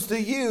proves to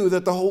you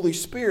that the Holy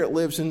Spirit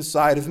lives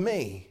inside of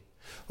me.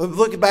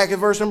 Look back at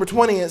verse number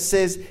 20. It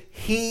says,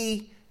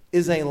 he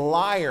is a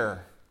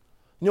liar.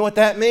 You know what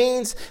that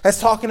means? That's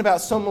talking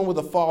about someone with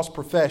a false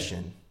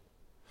profession.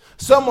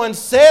 Someone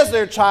says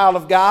they're a child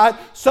of God.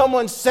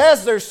 Someone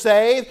says they're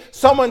saved.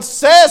 Someone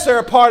says they're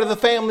a part of the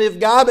family of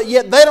God, but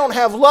yet they don't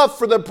have love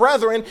for the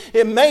brethren.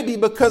 It may be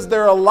because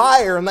they're a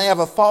liar and they have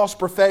a false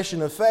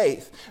profession of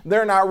faith.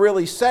 They're not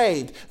really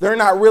saved. They're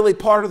not really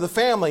part of the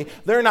family.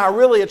 They're not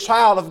really a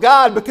child of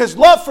God, because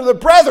love for the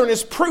brethren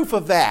is proof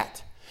of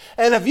that.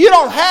 And if you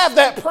don't have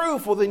that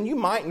proof, well, then you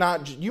might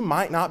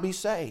not be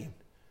saved.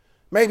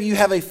 Maybe you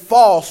have a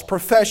false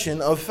profession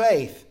of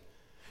faith.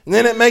 And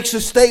then it makes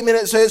a statement.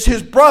 It says,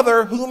 his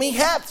brother whom he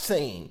hath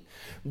seen.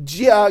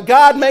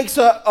 God makes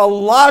a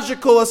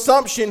logical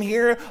assumption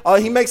here.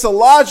 He makes a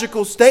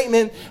logical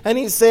statement, and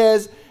he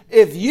says,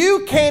 if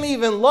you can't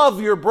even love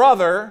your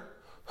brother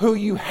who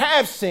you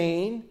have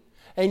seen,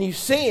 and you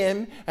see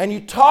him, and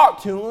you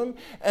talk to him,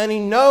 and he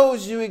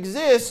knows you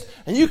exist,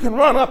 and you can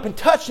run up and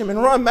touch him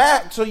and run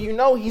back so you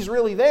know he's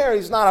really there.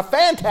 He's not a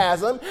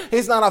phantasm.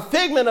 He's not a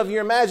figment of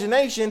your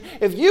imagination.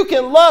 If you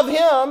can love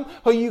him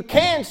who you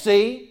can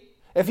see,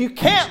 if you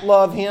can't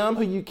love him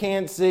who you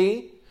can't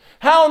see,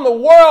 how in the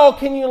world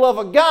can you love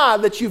a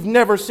God that you've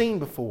never seen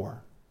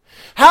before?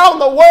 How in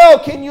the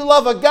world can you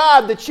love a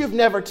God that you've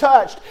never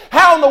touched?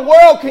 How in the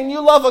world can you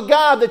love a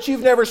God that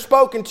you've never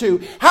spoken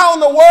to? How in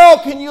the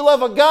world can you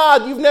love a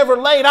God you've never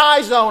laid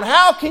eyes on?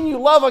 How can you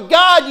love a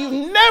God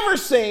you've never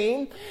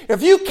seen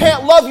if you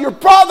can't love your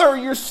brother or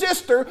your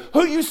sister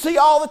who you see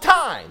all the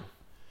time?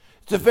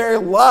 It's a very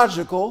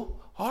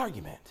logical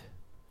argument.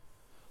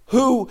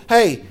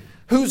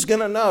 Who's going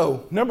to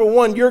know? Number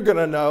one, you're going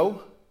to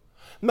know.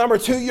 Number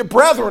two, your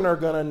brethren are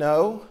going to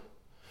know.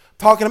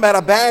 Talking about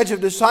a badge of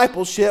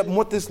discipleship and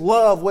what this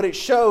love, what it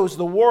shows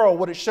the world,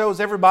 what it shows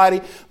everybody.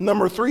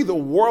 Number three, the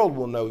world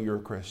will know you're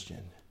a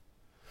Christian.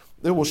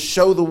 It will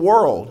show the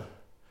world.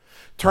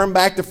 Turn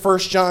back to 1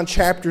 John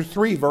chapter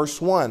 3, verse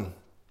 1.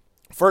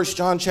 1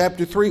 John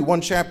chapter 3,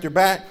 one chapter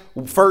back,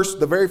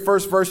 the very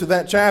first verse of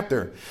that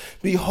chapter.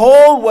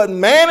 Behold, what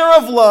manner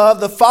of love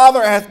the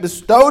Father hath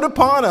bestowed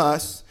upon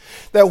us,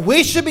 that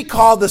we should be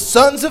called the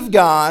sons of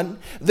God.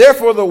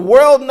 Therefore the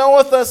world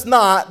knoweth us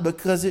not,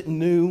 because it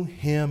knew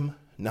him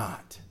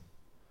not.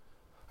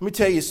 Let me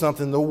tell you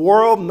something. The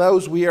world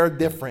knows we are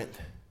different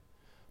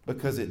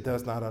because it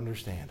does not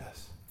understand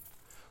us.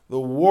 The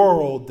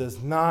world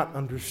does not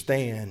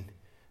understand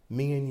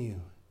me and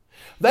you.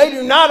 They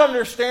do not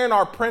understand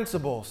our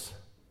principles.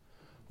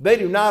 They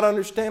do not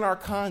understand our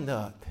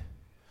conduct.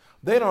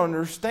 They don't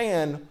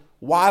understand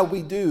why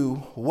we do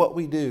what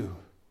we do.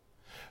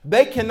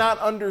 They cannot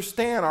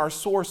understand our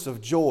source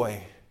of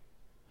joy.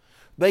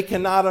 They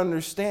cannot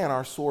understand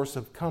our source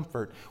of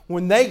comfort.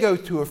 When they go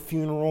to a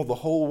funeral, the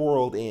whole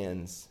world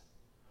ends.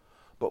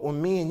 But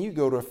when me and you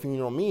go to a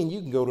funeral, me and you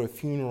can go to a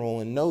funeral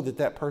and know that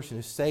that person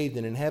is saved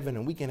and in heaven,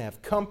 and we can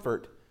have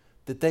comfort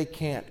that they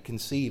can't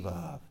conceive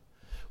of.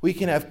 We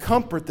can have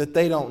comfort that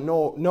they don't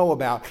know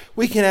about.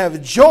 We can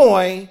have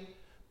joy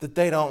that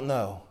they don't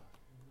know.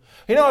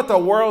 You know what the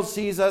world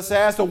sees us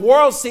as? The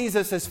world sees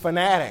us as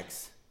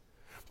fanatics.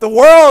 The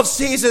world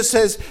sees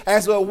us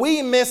as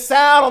we miss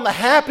out on the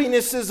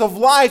happinesses of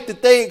life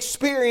that they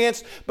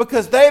experience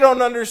because they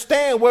don't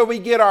understand where we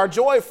get our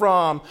joy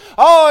from.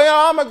 Oh,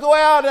 I'm going to go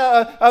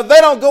out.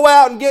 They don't go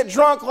out and get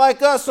drunk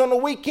like us on the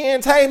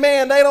weekends. Hey,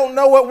 man, they don't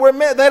know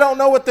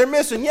what they're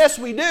missing. Yes,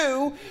 we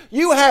do.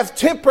 You have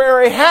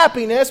temporary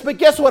happiness, but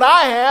guess what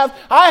I have?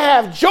 I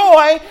have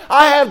joy.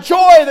 I have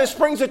joy that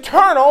springs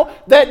eternal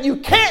that you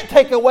can't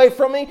take away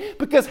from me,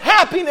 because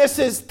happiness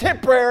is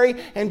temporary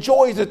and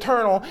joy is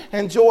eternal,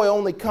 and joy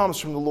only comes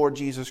from the Lord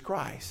Jesus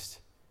Christ.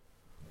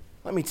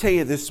 Let me tell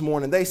you this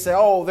morning, they say,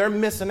 oh, they're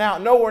missing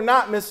out. No, we're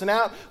not missing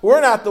out. We're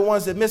not the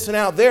ones that are missing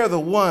out. They're the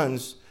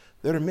ones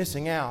that are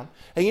missing out.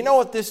 And you know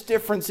what this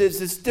difference is?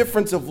 This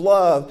difference of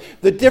love.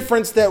 The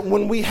difference that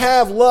when we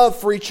have love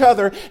for each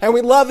other and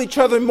we love each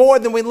other more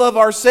than we love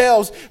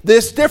ourselves,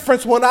 this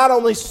difference will not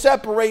only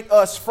separate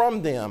us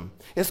from them,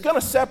 it's going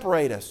to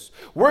separate us.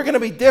 We're going to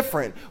be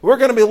different. We're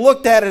going to be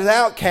looked at as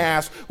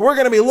outcasts. We're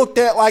going to be looked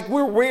at like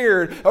we're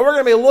weird. Or we're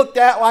going to be looked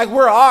at like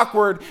we're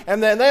awkward.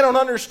 And then they don't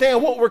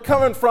understand what we're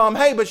coming from.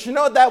 Hey, but you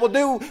know what that will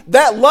do?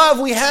 That love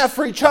we have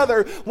for each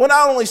other will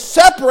not only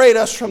separate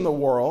us from the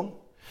world,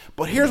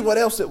 but here's what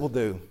else it will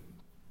do.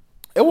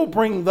 It will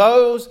bring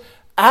those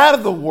out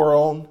of the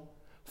world,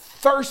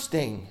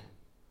 thirsting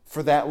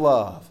for that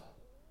love.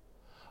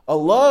 A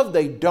love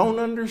they don't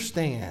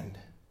understand,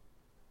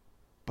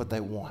 but they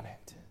want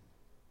it.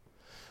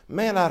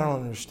 Man, I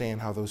don't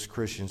understand how those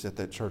Christians at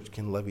that church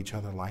can love each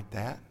other like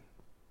that.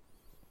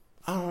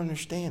 I don't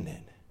understand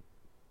it,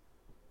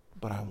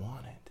 but I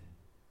want it.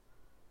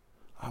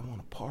 I want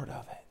a part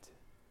of it.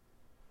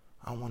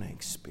 I want to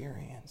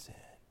experience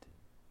it.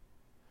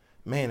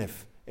 Man,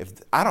 if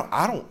I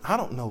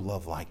don't know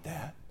love like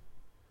that.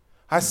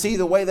 I see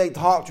the way they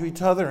talk to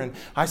each other, and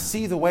I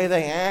see the way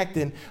they act,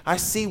 and I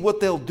see what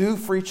they'll do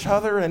for each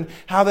other and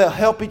how they'll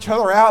help each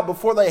other out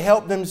before they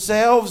help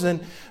themselves.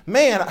 And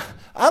man,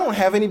 I don't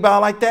have anybody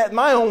like that in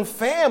my own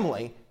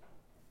family.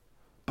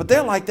 But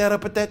they're like that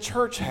up at that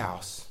church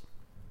house.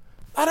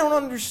 I don't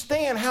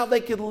understand how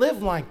they could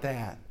live like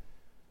that.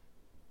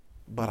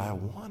 But I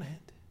want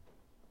it.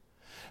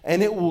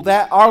 And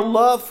our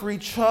love for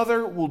each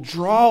other will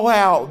draw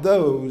out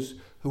those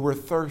who are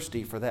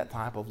thirsty for that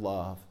type of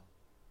love.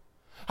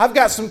 I've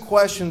got some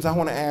questions I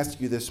want to ask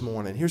you this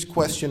morning. Here's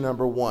question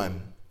number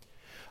 1.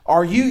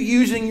 Are you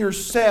using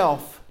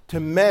yourself to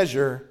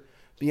measure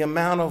the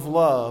amount of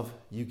love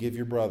you give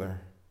your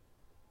brother?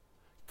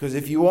 Because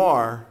if you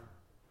are,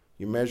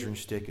 your measuring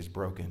stick is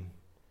broken.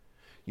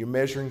 Your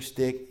measuring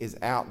stick is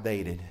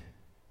outdated.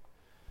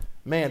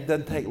 Man, it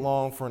doesn't take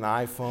long for an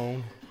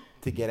iPhone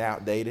to get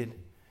outdated.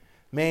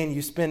 Man,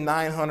 you spend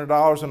 $900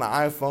 on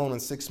an iPhone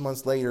and 6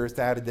 months later it's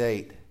out of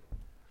date.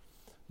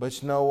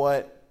 But you know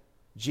what?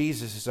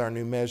 Jesus is our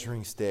new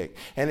measuring stick.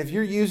 And if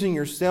you're using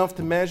yourself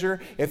to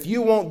measure, if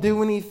you won't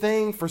do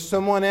anything for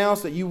someone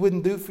else that you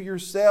wouldn't do for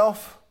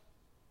yourself,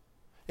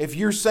 if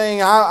you're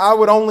saying, I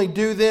would only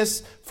do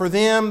this for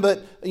them,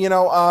 but I'm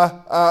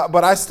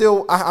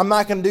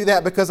not going to do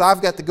that because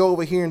I've got to go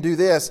over here and do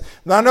this.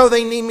 And I know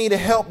they need me to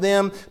help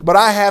them, but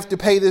I have to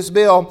pay this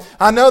bill.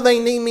 I know they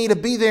need me to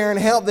be there and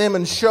help them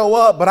and show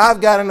up, but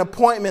I've got an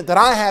appointment that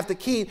I have to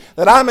keep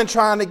that I've been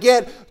trying to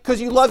get, because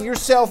you love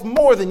yourself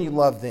more than you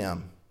love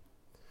them.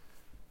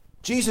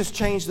 Jesus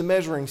changed the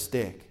measuring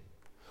stick.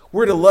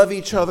 We're to love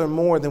each other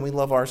more than we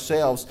love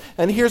ourselves.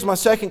 And here's my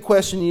second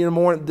question to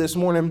you this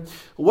morning.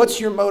 What's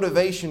your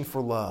motivation for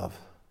love?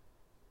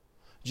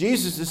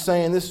 Jesus is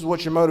saying this is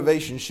what your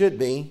motivation should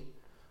be.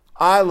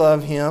 I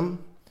love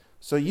him,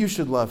 so you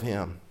should love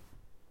him.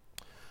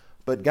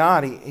 But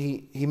God,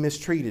 he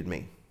mistreated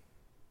me.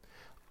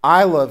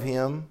 I love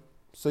him,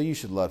 so you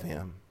should love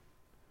him.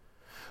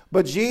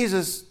 But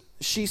Jesus,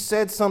 she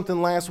said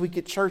something last week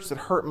at church that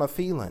hurt my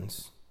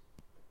feelings.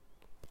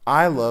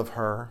 I love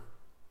her,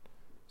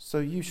 so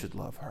you should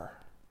love her.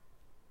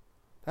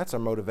 That's our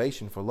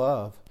motivation for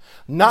love.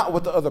 Not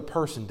what the other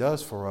person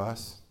does for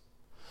us.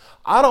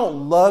 I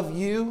don't love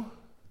you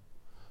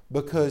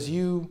because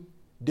you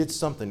did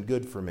something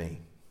good for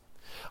me.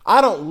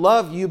 I don't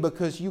love you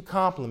because you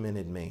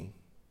complimented me.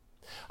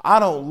 I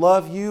don't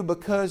love you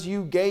because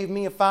you gave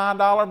me a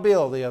 $5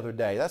 bill the other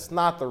day. That's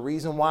not the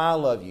reason why I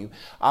love you.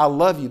 I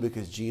love you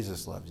because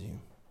Jesus loves you.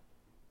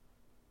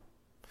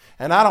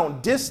 And I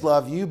don't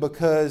dislove you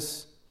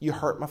because you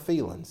hurt my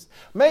feelings.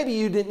 Maybe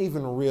you didn't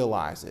even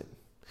realize it.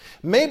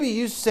 Maybe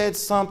you said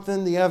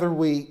something the other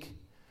week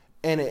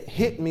and it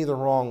hit me the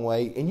wrong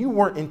way and you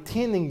weren't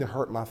intending to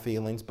hurt my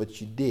feelings, but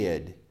you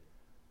did.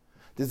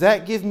 Does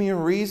that give me a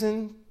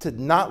reason to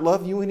not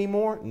love you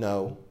anymore?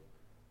 No.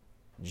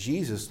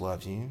 Jesus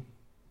loves you,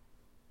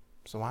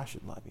 so I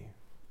should love you.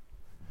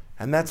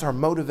 And that's our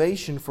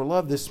motivation for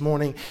love this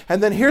morning.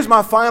 And then here's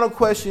my final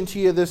question to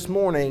you this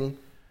morning.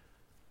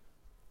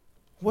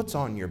 What's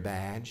on your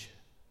badge?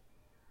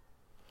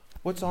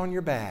 What's on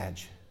your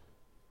badge?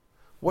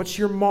 What's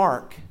your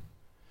mark?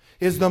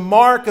 Is the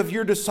mark of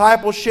your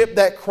discipleship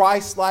that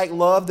Christ-like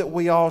love that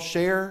we all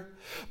share?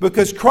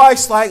 Because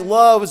Christ-like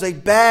love is a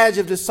badge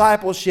of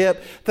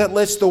discipleship that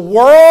lets the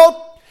world,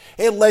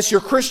 it lets your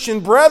Christian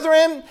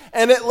brethren,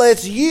 and it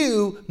lets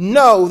you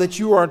know that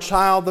you are a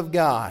child of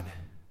God.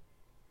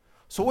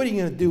 So what are you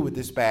going to do with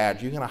this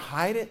badge? Are you going to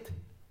hide it?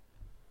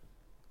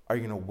 Or are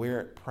you going to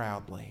wear it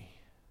proudly?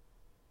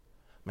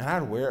 Man,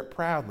 I'd wear it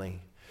proudly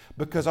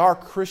because our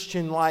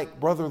Christian-like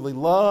brotherly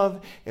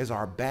love is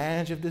our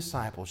badge of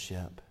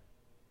discipleship.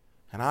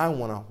 And I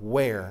want to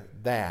wear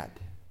that.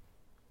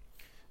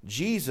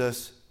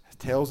 Jesus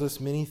tells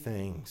us many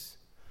things.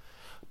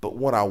 But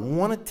what I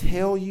want to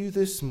tell you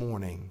this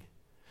morning,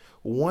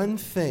 one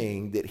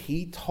thing that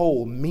he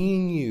told me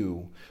and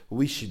you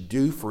we should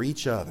do for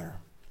each other,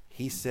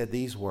 he said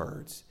these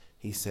words.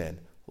 He said,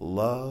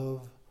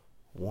 love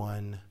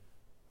one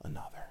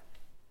another.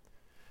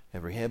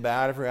 Every head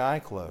bowed, every eye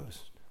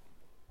closed.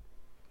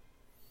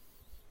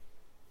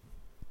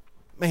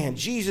 Man,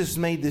 Jesus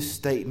made this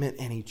statement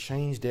and he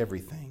changed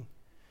everything.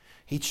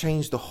 He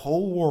changed the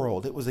whole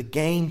world. It was a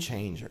game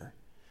changer.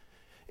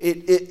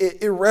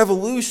 It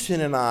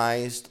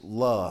revolutionized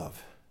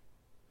love.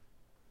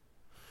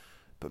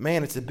 But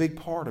man, it's a big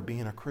part of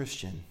being a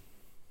Christian.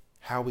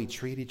 How we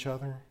treat each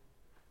other,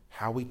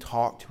 how we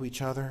talk to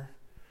each other,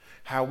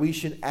 how we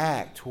should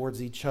act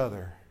towards each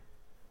other.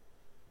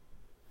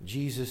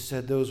 Jesus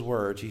said those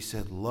words. He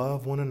said,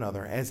 love one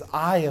another as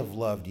I have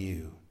loved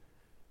you,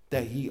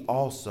 that ye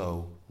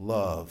also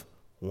love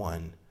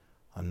one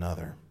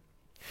another.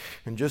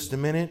 In just a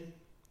minute,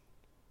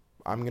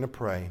 I'm going to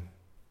pray.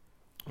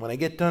 When I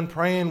get done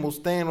praying, we'll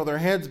stand with our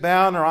heads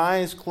bowed and our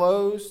eyes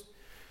closed.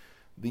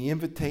 The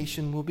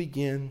invitation will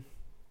begin.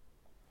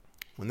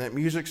 When that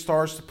music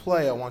starts to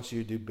play, I want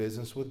you to do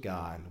business with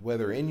God.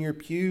 Whether in your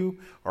pew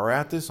or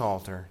at this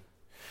altar,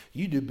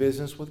 you do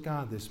business with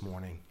God this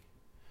morning.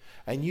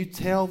 And you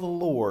tell the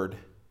Lord,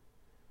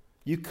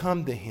 you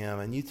come to Him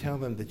and you tell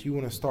them that you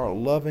want to start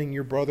loving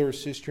your brother or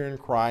sister in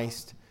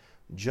Christ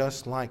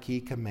just like He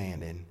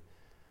commanded.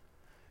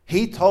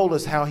 He told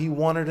us how He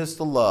wanted us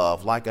to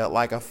love, like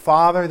a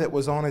father that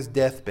was on his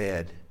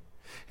deathbed.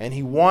 And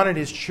He wanted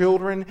His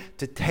children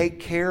to take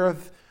care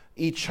of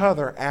each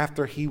other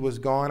after He was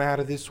gone out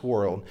of this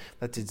world.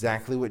 That's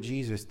exactly what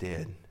Jesus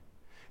did.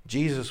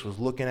 Jesus was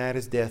looking at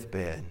His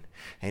deathbed,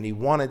 and He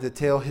wanted to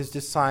tell His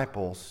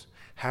disciples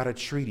how to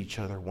treat each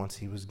other once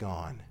He was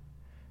gone.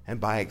 And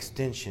by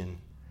extension,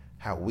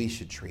 how we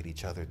should treat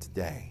each other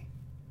today.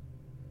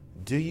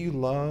 Do you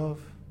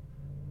love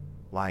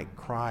like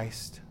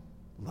Christ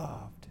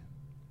loved?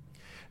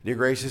 Dear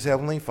gracious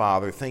Heavenly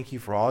Father, thank you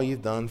for all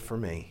you've done for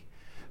me,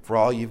 for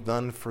all you've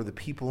done for the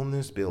people in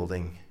this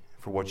building,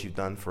 for what you've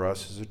done for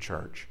us as a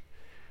church.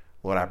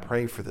 Lord, I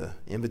pray for the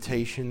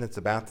invitation that's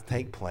about to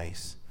take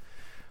place.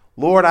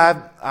 Lord,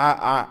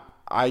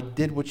 I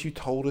did what you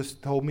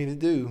told me to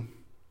do.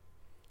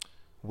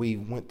 We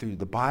went through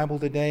the Bible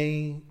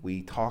today.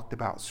 We talked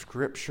about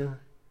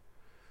Scripture.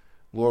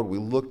 Lord, we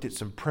looked at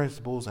some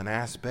principles and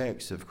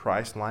aspects of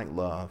Christ-like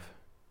love.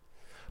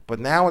 But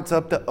now it's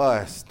up to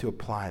us to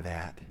apply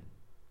that.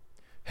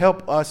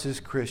 Help us as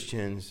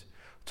Christians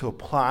to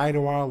apply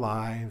to our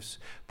lives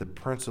the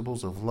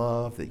principles of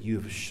love that you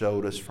have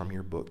showed us from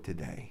your book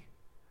today.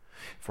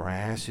 For I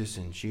ask this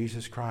in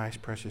Jesus Christ's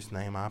precious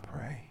name I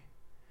pray.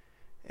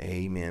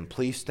 Amen.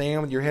 Please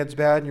stand with your heads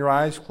bowed and your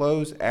eyes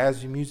closed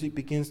as the music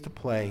begins to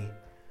play.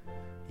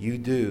 You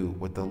do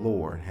what the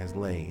Lord has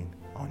laid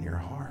on your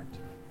heart.